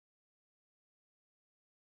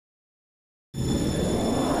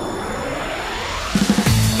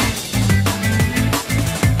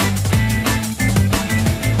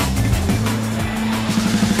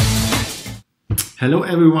Hello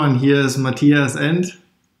everyone, here's Matthias and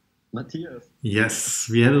Matthias. yes,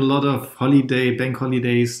 we had a lot of bank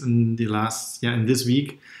holidays in in this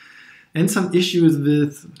week and some issues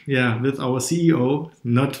with our CEO,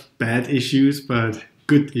 not bad issues, but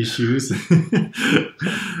good issues.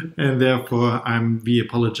 And therefore we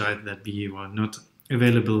apologize that we were not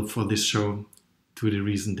available for this show to the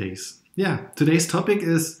recent days. Yeah, today's topic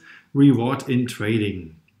is reward in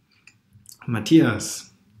trading.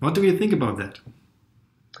 Matthias, what do you think about that?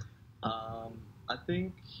 I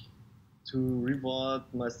think to reward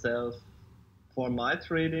myself for my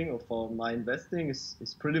trading or for my investing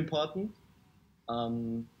is pretty important.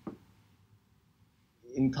 Um,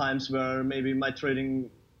 in times where maybe my trading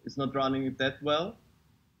is not running that well,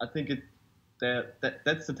 I think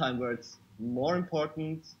that's the time where it's more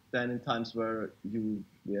important than in times where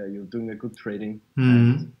you're doing a good trading Hmm.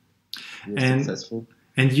 and you're And successful.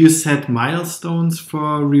 and you set milestones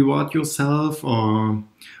for reward yourself, or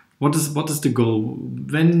what is the goal?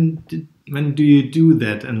 When do you do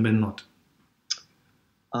that and when not?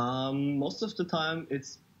 Most of the time,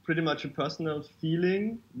 it's pretty much a personal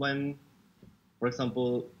feeling when, for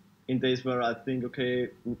example, in days where I think, okay,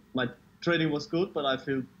 my trading was good, but I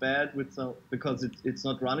feel bad with some because it's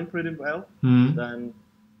not running pretty well. Hmm. Then,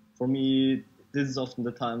 for me, this is often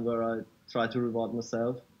the time where I try to reward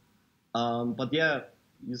myself. But yeah,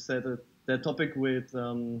 you said that topic with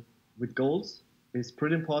goals is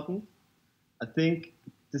pretty important. I think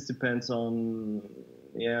this depends on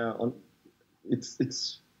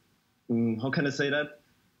it's how can I say that?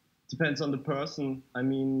 Depends on the person. I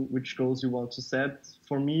mean, which goals you want to set.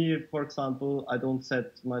 For me, for example, I don't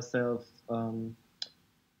set myself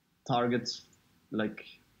targets like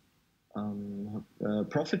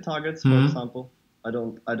profit targets. For Hmm. example,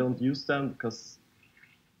 I don't use them because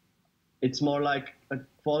it's more like a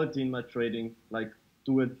quality in my trading. Like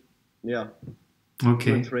do it, yeah, do a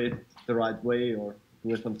Okay. trade the right way or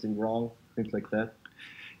do something wrong, things like that.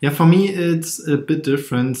 Yeah, for me it's a bit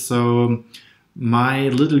different. So my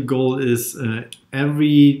little goal is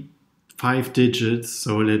every 5 digits.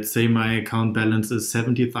 So let's say my account balance is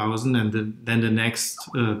 70,000, and then the next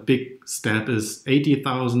big step is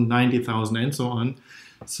 80,000, 90,000, and so on.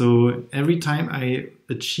 So every time I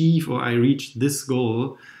achieve or I reach this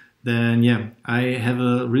goal, then yeah, I have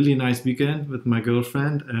a really nice weekend with my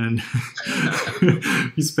girlfriend, and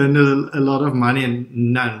we spend a lot of money, and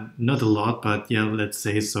not a lot, but yeah, let's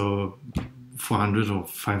say so 400 or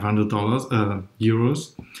 $500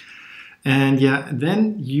 euros. And yeah,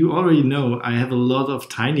 then you already know I have a lot of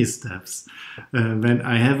tiny steps. When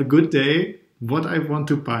I have a good day, what I want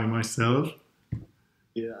to buy myself.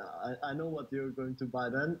 Yeah, I know what you're going to buy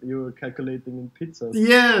then. You're calculating in pizzas.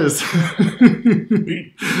 Yes,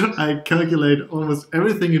 I calculate almost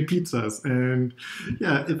everything in pizzas, and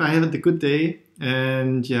yeah, if I have a good day,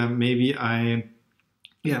 and yeah, maybe I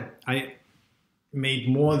made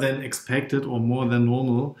more than expected or more than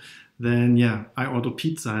normal, then yeah, I order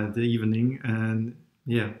pizza in the evening, and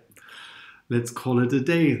yeah, let's call it a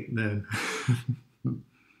day then.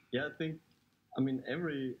 Yeah, I mean,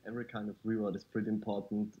 every kind of reward is pretty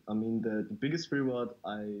important. I mean, the biggest reward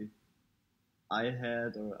I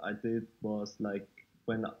had or I did was like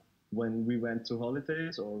when when we went to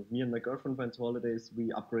holidays or me and my girlfriend went to holidays,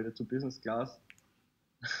 we upgraded to business class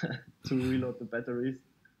to reload the batteries.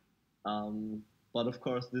 Um, but of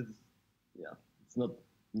course, yeah, it's not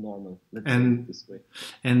normal. Let's say it and this way.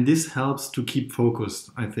 and this helps to keep focused.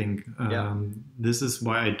 I think Yeah, this is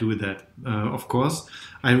why I do that. Of course,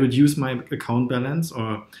 I reduce my account balance,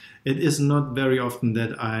 or it is not very often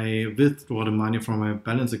that I withdraw the money from my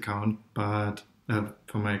balance account, but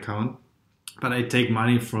from my account, but I take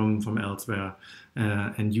money from elsewhere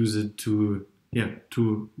and use it to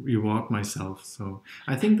reward myself. So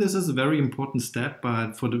I think this is a very important step.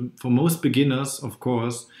 But for most beginners, of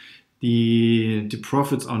course, the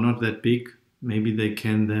profits are not that big. Maybe they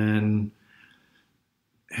can then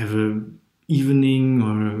have a evening,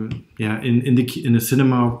 or yeah, in a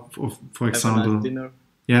cinema, for have a nice example. dinner.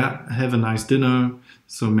 Yeah, have a nice dinner.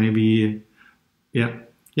 So maybe yeah,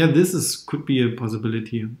 yeah, this is could be a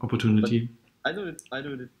possibility, But opportunity. I do it.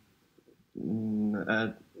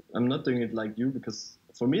 I'm not doing it like you because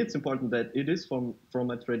for me it's important that it is from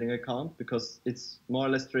my trading account because it's more or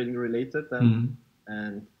less trading related then, Mhm.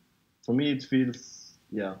 and for me it feels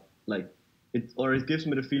like it gives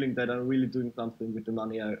me the feeling that I'm really doing something with the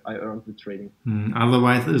money I earned with trading.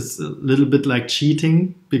 Otherwise, it's a little bit like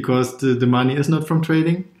cheating because the money is not from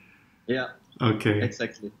trading. Yeah, Okay,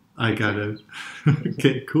 exactly, I got exactly. it.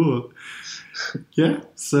 Okay, cool. Yeah,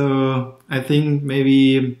 so I think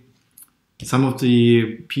maybe some of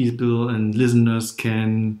the people and listeners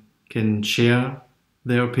can share.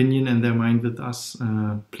 their opinion and their mind with us,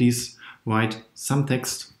 please write some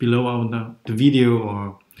text below the video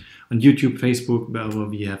or on YouTube, Facebook, wherever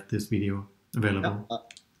we have this video available. Yeah,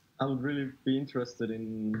 I would really be interested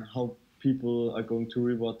in how people are going to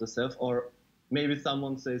reward themselves, or maybe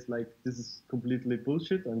someone says like this is completely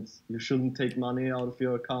bullshit and you shouldn't take money out of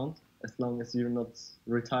your account as long as you're not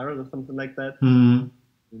retired or something like that.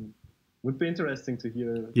 Would be interesting to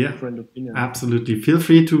hear different opinions. Absolutely. Feel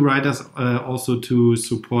free to write us also to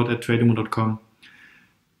support@tradimo.com.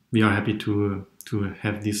 We are happy to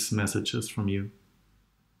have these messages from you.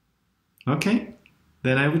 Okay,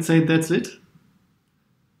 then I would say that's it.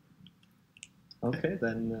 Okay,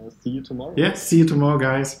 then see you tomorrow. Yeah, see you tomorrow,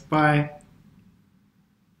 guys. Bye.